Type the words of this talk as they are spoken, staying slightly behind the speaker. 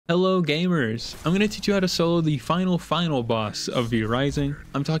Hello gamers! I'm going to teach you how to solo the final boss of V Rising.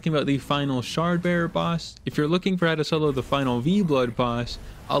 I'm talking about the final Shard Bearer boss. If you're looking for how to solo the final V Blood boss,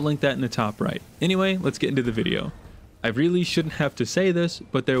 I'll link that in the top right. Anyway, let's get into the video. I really shouldn't have to say this,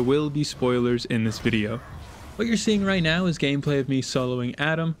 but there will be spoilers in this video. What you're seeing right now is gameplay of me soloing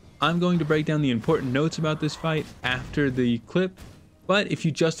Adam. I'm going to break down the important notes about this fight after the clip, but if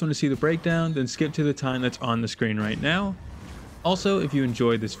you just want to see the breakdown, then skip to the time that's on the screen right now. Also, if you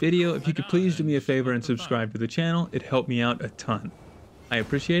enjoyed this video, if you could please do me a favor and subscribe to the channel, it'd help me out a ton. I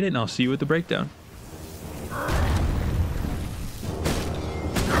appreciate it, and I'll see you at the breakdown.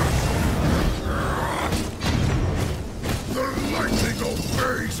 The lightning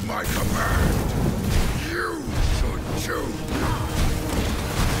obeys my command. You should too.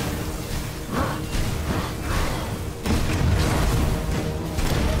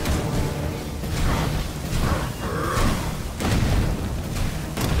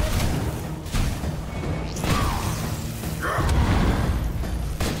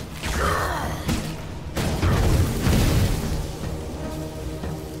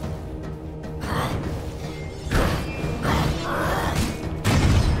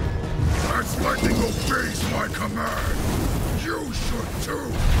 Lightning obeys my command. You should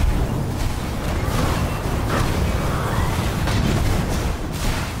too.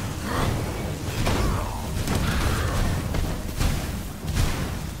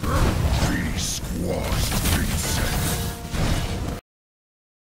 Be squashed, Vincent.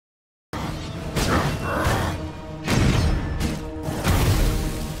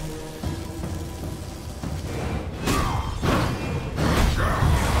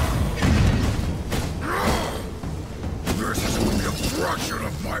 Fraction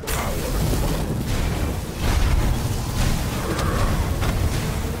of my power.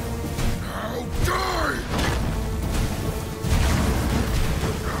 Now die!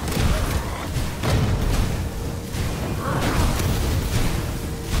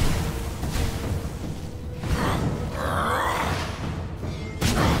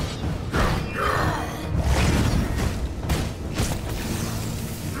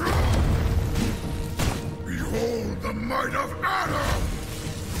 Behold the might of Adam!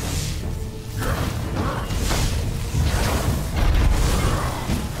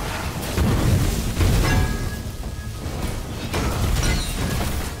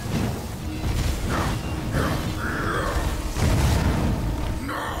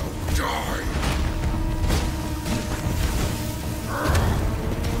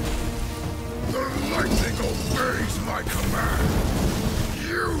 Obeys my command.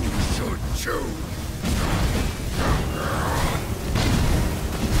 You should too.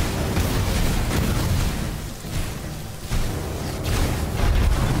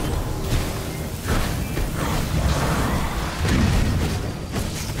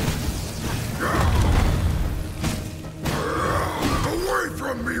 Away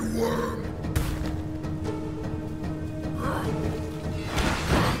from me, worm.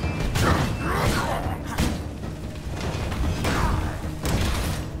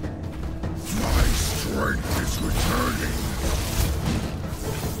 Strength is returning.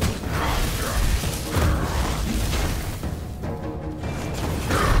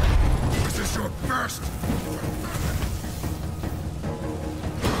 This is your best.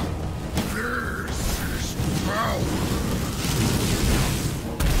 This is power.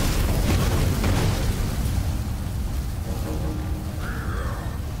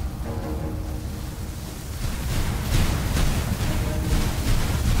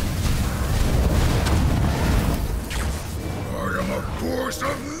 Force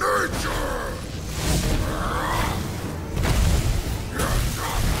of nature!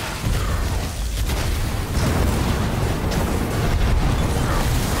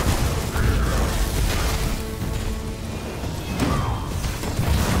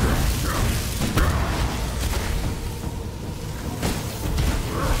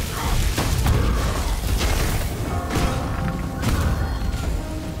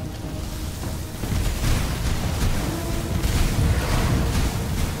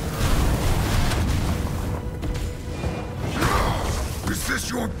 Is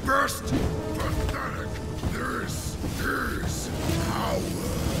this your best? Pathetic. This is power.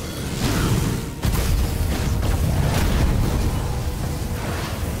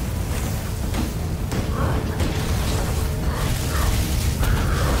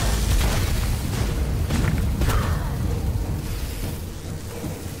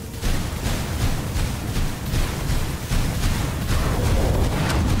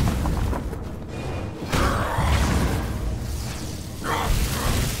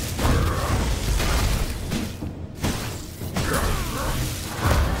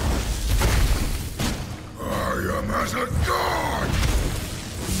 as a god!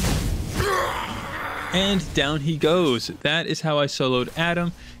 And down he goes. That is how I soloed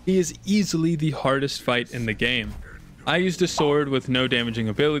Adam. He is easily the hardest fight in the game. I used a sword with no damaging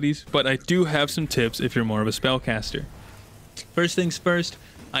abilities, but I do have some tips if you're more of a spellcaster. First things first,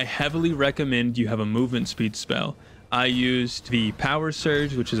 I heavily recommend you have a movement speed spell. I used the Power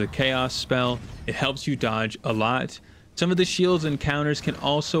Surge, which is a chaos spell. It helps you dodge a lot. Some of the shields and counters can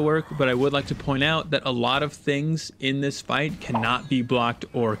also work, but I would like to point out that a lot of things in this fight cannot be blocked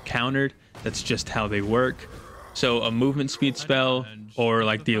or countered. That's just how they work. So a movement speed spell, or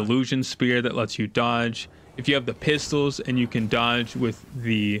like the illusion spear that lets you dodge. If you have the pistols and you can dodge with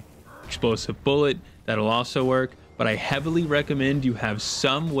the explosive bullet, that'll also work. But I heavily recommend you have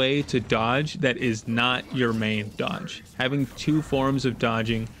some way to dodge that is not your main dodge. Having two forms of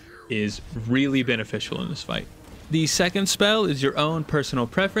dodging is really beneficial in this fight. The second spell is your own personal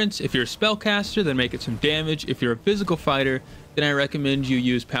preference. If you're a spellcaster, then make it some damage. If you're a physical fighter, then I recommend you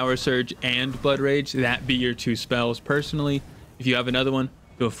use Power Surge and Blood Rage. That be your two spells personally. If you have another one,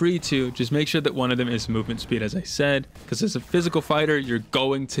 feel free to. Just make sure that one of them is movement speed, as I said, because as a physical fighter, you're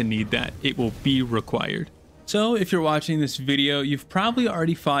going to need that. It will be required. So if you're watching this video, you've probably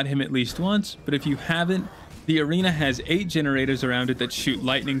already fought him at least once, but if you haven't, the arena has 8 generators around it that shoot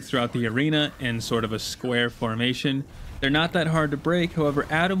lightning throughout the arena in sort of a square formation. They're not that hard to break, however,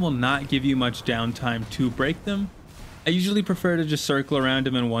 Adam will not give you much downtime to break them. I usually prefer to just circle around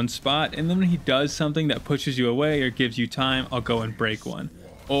him in one spot, and then when he does something that pushes you away or gives you time, I'll go and break one.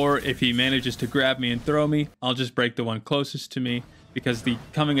 Or if he manages to grab me and throw me, I'll just break the one closest to me, because the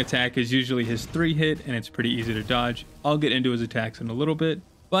coming attack is usually his 3-hit and it's pretty easy to dodge. I'll get into his attacks in a little bit,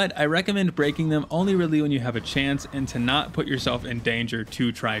 but I recommend breaking them only really when you have a chance and to not put yourself in danger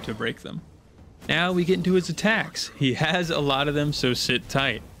to try to break them. Now we get into his attacks. He has a lot of them, so sit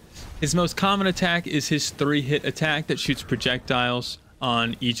tight. His most common attack is his 3-hit attack that shoots projectiles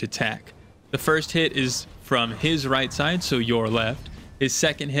on each attack. The first hit is from his right side, so your left. His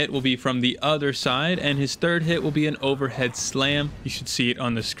second hit will be from the other side, and his third hit will be an overhead slam. You should see it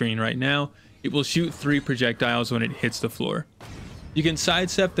on the screen right now. It will shoot 3 projectiles when it hits the floor. You can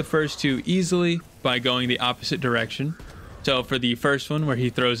sidestep the first 2 easily by going the opposite direction. So for the first one, where he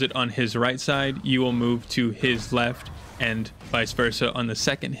throws it on his right side, you will move to his left, and vice versa on the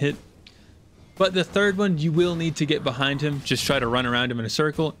second hit. But the third one, you will need to get behind him. Just try to run around him in a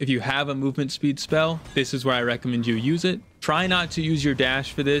circle. If you have a movement speed spell, this is where I recommend you use it. Try not to use your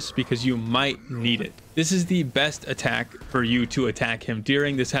dash for this because you might need it. This is the best attack for you to attack him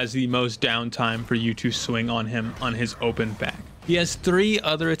during. This has the most downtime for you to swing on him on his open back. He has 3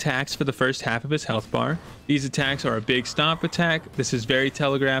 other attacks for the first half of his health bar. These attacks are a big stomp attack. This is very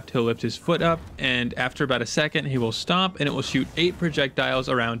telegraphed. He'll lift his foot up, and after about a second, he will stomp, and it will shoot 8 projectiles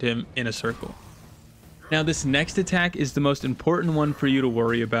around him in a circle. Now, this next attack is the most important one for you to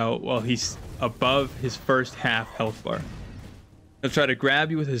worry about while he's above his first half health bar. He'll try to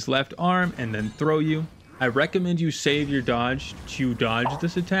grab you with his left arm and then throw you. I recommend you save your dodge to dodge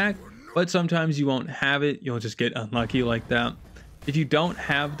this attack, but sometimes you won't have it. You'll just get unlucky like that. If you don't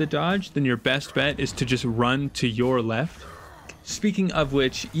have the dodge, then your best bet is to just run to your left. Speaking of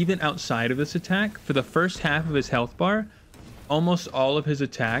which, even outside of this attack, for the first half of his health bar, almost all of his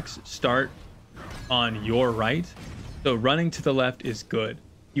attacks start on your right, so running to the left is good.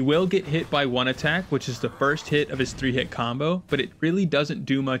 You will get hit by one attack, which is the first hit of his 3-hit combo, but it really doesn't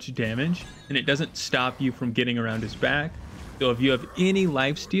do much damage, and it doesn't stop you from getting around his back. So if you have any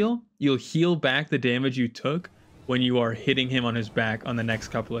lifesteal, you'll heal back the damage you took when you are hitting him on his back on the next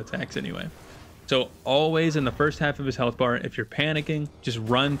couple attacks anyway. So always in the first half of his health bar, if you're panicking, just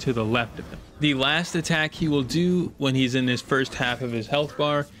run to the left of him. The last attack he will do when he's in his first half of his health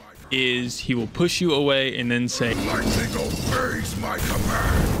bar is he will push you away and then say, Lightning obeys my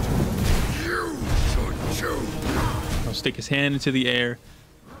command. You should choose. He'll stick his hand into the air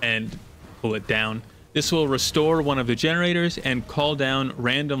and pull it down. This will restore one of the generators and call down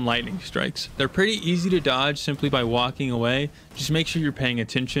random lightning strikes. They're pretty easy to dodge simply by walking away. Just make sure you're paying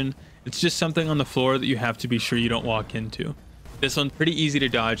attention. It's just something on the floor that you have to be sure you don't walk into. This one's pretty easy to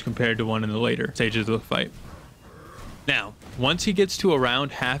dodge compared to one in the later stages of the fight. Now, once he gets to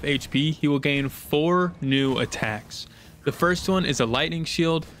around half HP, he will gain 4 new attacks. The first one is a lightning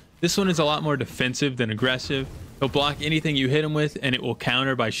shield. This one is a lot more defensive than aggressive. He'll block anything you hit him with, and it will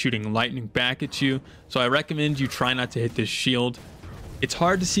counter by shooting lightning back at you. So I recommend you try not to hit this shield. It's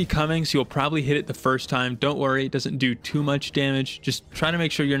hard to see coming, so you'll probably hit it the first time. Don't worry, it doesn't do too much damage. Just try to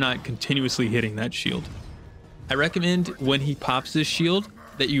make sure you're not continuously hitting that shield. I recommend when he pops this shield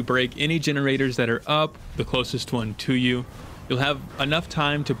that you break any generators that are up, the closest one to you. You'll have enough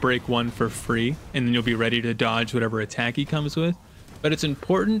time to break one for free, and then you'll be ready to dodge whatever attack he comes with. But it's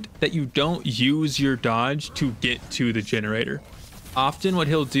important that you don't use your dodge to get to the generator. Often what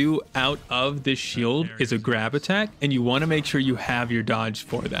he'll do out of this shield is a grab attack, and you want to make sure you have your dodge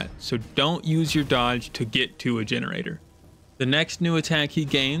for that. So don't use your dodge to get to a generator. The next new attack he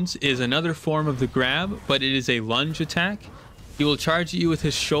gains is another form of the grab, but it is a lunge attack. He will charge at you with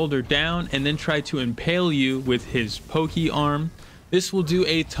his shoulder down and then try to impale you with his pokey arm. This will do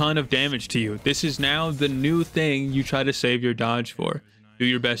a ton of damage to you. This is now the new thing you try to save your dodge for. Do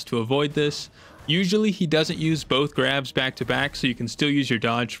your best to avoid this. Usually he doesn't use both grabs back to back, so you can still use your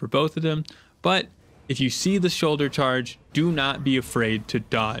dodge for both of them. But if you see the shoulder charge, do not be afraid to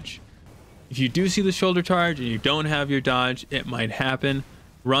dodge. If you do see the shoulder charge and you don't have your dodge, it might happen.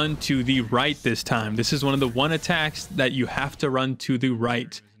 Run to the right this time. This is one of the one attacks that you have to run to the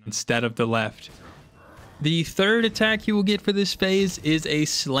right instead of the left. The third attack he will get for this phase is a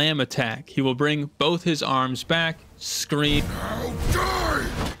slam attack. He will bring both his arms back, scream,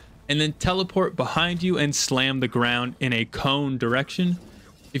 and then teleport behind you and slam the ground in a cone direction.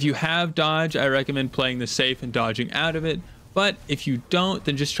 If you have dodge, I recommend playing the safe and dodging out of it. But if you don't,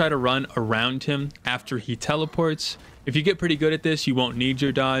 then just try to run around him after he teleports. If you get pretty good at this, you won't need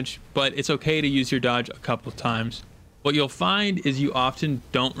your dodge, but it's okay to use your dodge a couple times. What you'll find is you often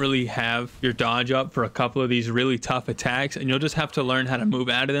don't really have your dodge up for a couple of these really tough attacks, and you'll just have to learn how to move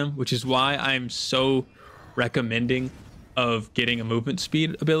out of them, which is why I'm so recommending of getting a movement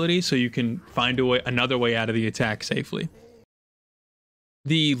speed ability so you can find another way out of the attack safely.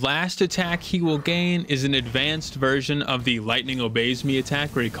 The last attack he will gain is an advanced version of the lightning obeys me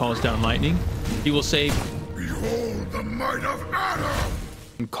attack, where he calls down lightning. He will say, "Behold the might of Adam!"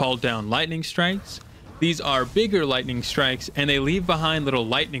 and call down lightning strikes. These are bigger lightning strikes, and they leave behind little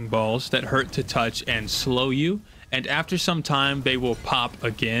lightning balls that hurt to touch and slow you. And after some time, they will pop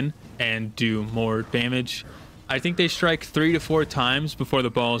again and do more damage. I think they strike 3 to 4 times before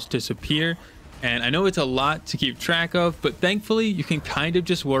the balls disappear. And I know it's a lot to keep track of, but thankfully you can kind of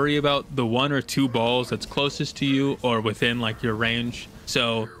just worry about the 1 or 2 balls that's closest to you or within like your range.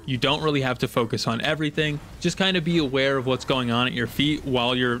 So you don't really have to focus on everything. Just kind of be aware of what's going on at your feet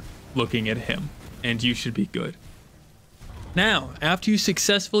while you're looking at him, and you should be good. Now, after you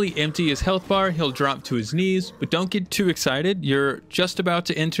successfully empty his health bar, he'll drop to his knees, but don't get too excited. You're just about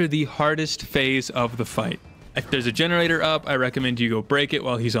to enter the hardest phase of the fight. If there's a generator up, I recommend you go break it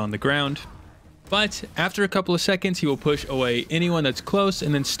while he's on the ground. But after a couple of seconds, he will push away anyone that's close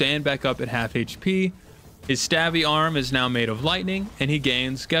and then stand back up at half HP. His stabby arm is now made of lightning, and he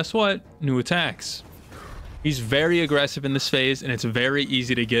gains, guess what? New attacks. He's very aggressive in this phase, and it's very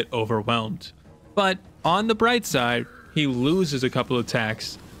easy to get overwhelmed. But on the bright side, he loses a couple of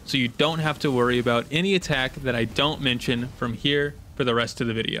attacks, so you don't have to worry about any attack that I don't mention from here for the rest of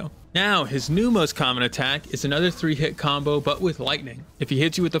the video. Now, his new most common attack is another 3-hit combo, but with lightning. If he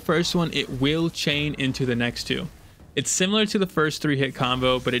hits you with the first one, it will chain into the next 2. It's similar to the first 3-hit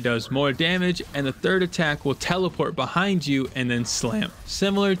combo, but it does more damage, and the third attack will teleport behind you and then slam.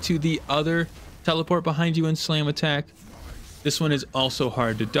 Similar to the other teleport behind you and slam attack, this one is also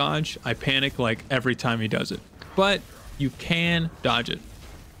hard to dodge. I panic like every time he does it, but you can dodge it.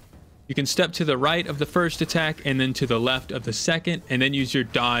 You can step to the right of the first attack and then to the left of the second, and then use your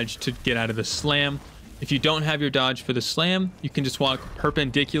dodge to get out of the slam. If you don't have your dodge for the slam, you can just walk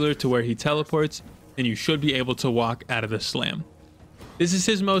perpendicular to where he teleports, and you should be able to walk out of the slam. This is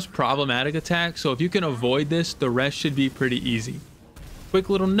his most problematic attack, so if you can avoid this, the rest should be pretty easy. Quick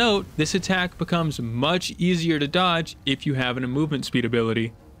little note, this attack becomes much easier to dodge if you have a movement speed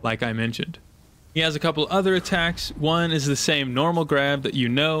ability, like I mentioned. He has a couple other attacks. One is the same normal grab that you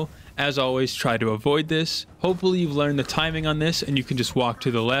know. As always, try to avoid this. Hopefully you've learned the timing on this and you can just walk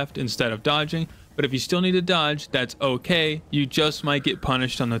to the left instead of dodging. But if you still need to dodge, that's okay. You just might get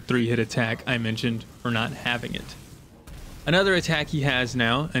punished on the 3-hit attack I mentioned for not having it. Another attack he has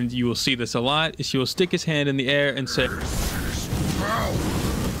now, and you will see this a lot, is he will stick his hand in the air and say,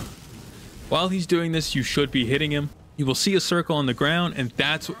 while he's doing this, you should be hitting him. You will see a circle on the ground, and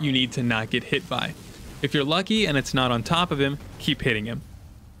that's what you need to not get hit by. If you're lucky and it's not on top of him, keep hitting him.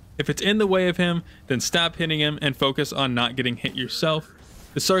 If it's in the way of him, then stop hitting him and focus on not getting hit yourself.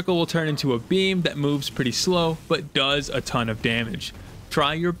 The circle will turn into a beam that moves pretty slow, but does a ton of damage.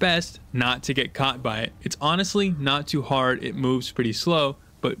 Try your best not to get caught by it. It's honestly not too hard, it moves pretty slow,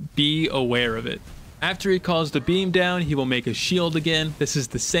 but be aware of it. After he calls the beam down, he will make a shield again. This is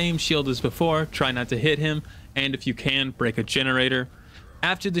the same shield as before, try not to hit him, and if you can, break a generator.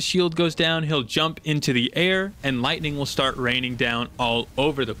 After the shield goes down, he'll jump into the air and lightning will start raining down all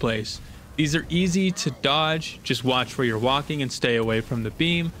over the place. These are easy to dodge, just watch where you're walking and stay away from the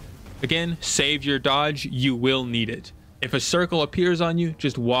beam. Again, save your dodge, you will need it. If a circle appears on you,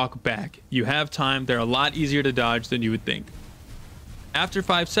 just walk back. You have time, they're a lot easier to dodge than you would think. After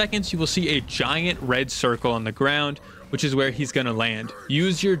 5 seconds, you will see a giant red circle on the ground, which is where he's gonna land.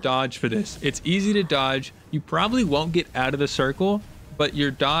 Use your dodge for this. It's easy to dodge. You probably won't get out of the circle, but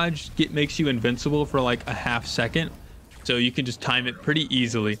your dodge makes you invincible for like a half second. So you can just time it pretty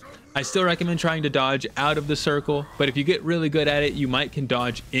easily. I still recommend trying to dodge out of the circle, but if you get really good at it, you can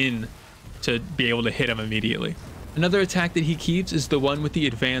dodge in to be able to hit him immediately. Another attack that he keeps is the one with the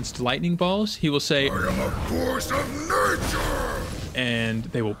advanced lightning balls. He will say, I am a force of nature! And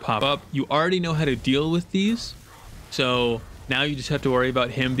they will pop up. You already know how to deal with these, so now you just have to worry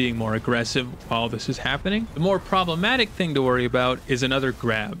about him being more aggressive while this is happening. The more problematic thing to worry about is another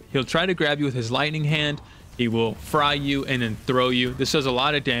grab. He'll try to grab you with his lightning hand. He will fry you and then throw you. This does a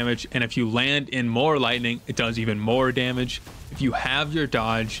lot of damage, and if you land in more lightning, it does even more damage. If you have your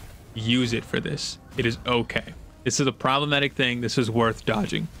dodge, use it for this. It is okay. This is a problematic thing. This is worth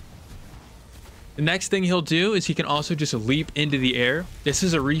dodging. The next thing he'll do is he can also just leap into the air. This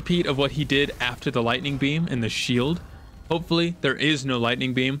is a repeat of what he did after the lightning beam and the shield. Hopefully there is no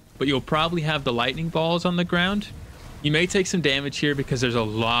lightning beam, but you'll probably have the lightning balls on the ground. You may take some damage here because there's a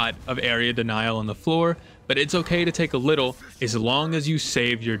lot of area denial on the floor, but it's okay to take a little as long as you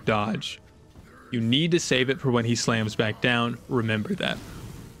save your dodge. You need to save it for when he slams back down. Remember that.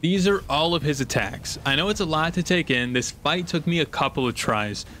 These are all of his attacks. I know it's a lot to take in. This fight took me a couple of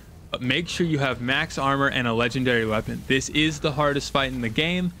tries, but make sure you have max armor and a legendary weapon. This is the hardest fight in the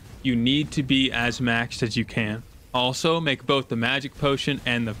game. You need to be as maxed as you can. Also, make both the magic potion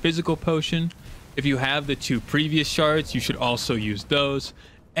and the physical potion. If you have the 2 previous shards, you should also use those.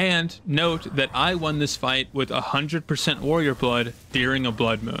 And note that I won this fight with 100% warrior blood during a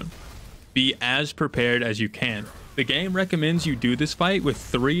blood moon. Be as prepared as you can. The game recommends you do this fight with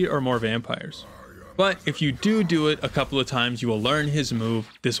 3 or more vampires. But if you do it a couple of times, you will learn his move.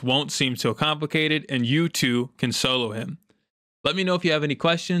 This won't seem so complicated, and you too can solo him. Let me know if you have any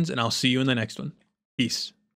questions, and I'll see you in the next one. Peace.